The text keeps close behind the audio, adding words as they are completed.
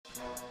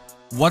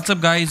What's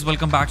up guys,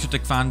 welcome back to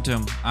Tech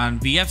Phantom,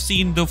 and we have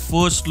seen the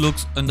first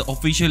looks and the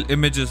official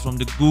images from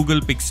the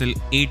Google Pixel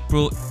 8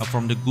 Pro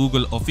from the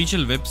Google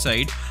official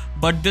website,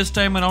 but this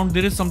time around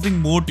there is something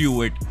more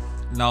to it.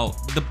 Now,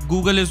 the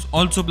Google is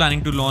also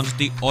planning to launch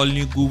the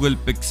all-new Google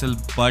Pixel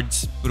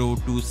Buds Pro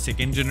 2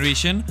 second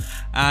generation,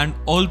 and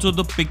also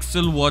the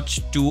Pixel Watch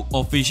 2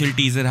 official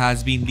teaser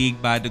has been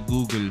leaked by the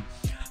Google.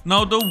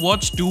 Now, the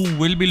Watch 2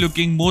 will be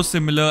looking more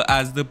similar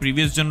as the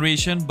previous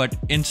generation, but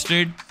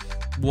instead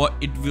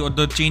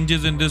the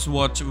changes in this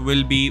watch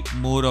will be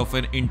more of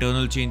an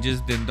internal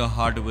changes than the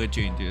hardware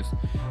changes.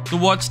 The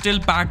watch still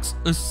packs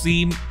a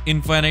same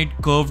infinite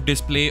curved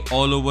display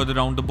all over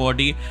around the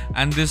body,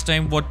 and this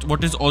time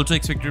what is also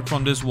expected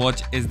from this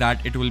watch is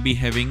that it will be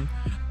having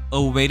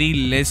a very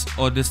less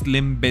or the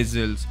slim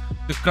bezels.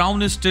 The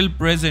crown is still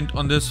present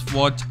on this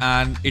watch,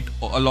 and it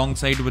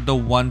alongside with the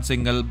one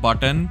single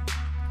button,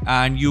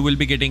 and you will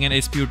be getting an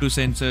SpO2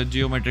 sensor,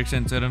 geometric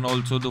sensor, and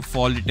also the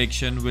fall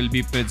detection will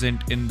be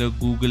present in the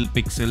Google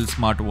Pixel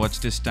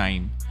smartwatch this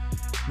time.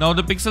 Now,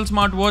 the Pixel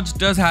smartwatch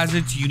does has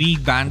its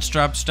unique band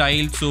strap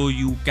style, so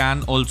you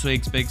can also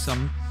expect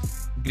some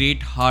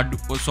great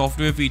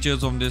software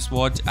features on this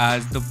watch,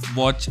 as the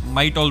watch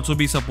might also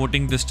be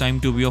supporting this time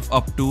to be of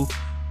up to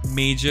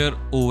major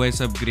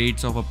OS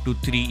upgrades of up to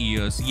 3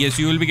 years. Yes,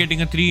 you will be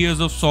getting a 3 years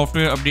of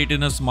software update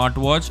in a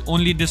smartwatch.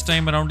 Only this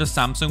time around the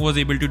Samsung was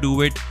able to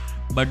do it,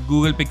 but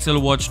Google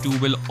Pixel Watch 2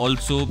 will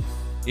also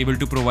able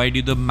to provide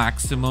you the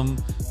maximum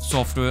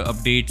software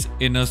updates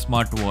in a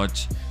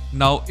smartwatch.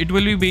 Now, it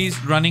will be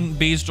running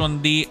based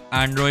on the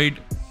Android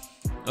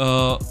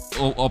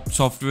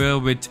software,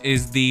 which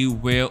is the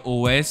Wear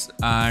OS,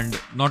 and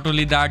not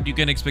only that, you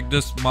can expect the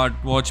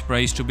smartwatch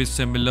price to be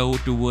similar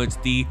towards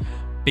the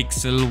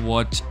Pixel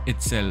Watch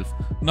itself.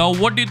 Now,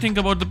 what do you think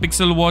about the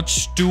Pixel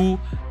Watch 2?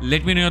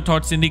 Let me know your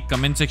thoughts in the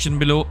comment section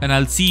below, and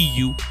I'll see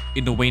you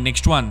in the very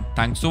next one.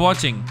 Thanks for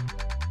watching.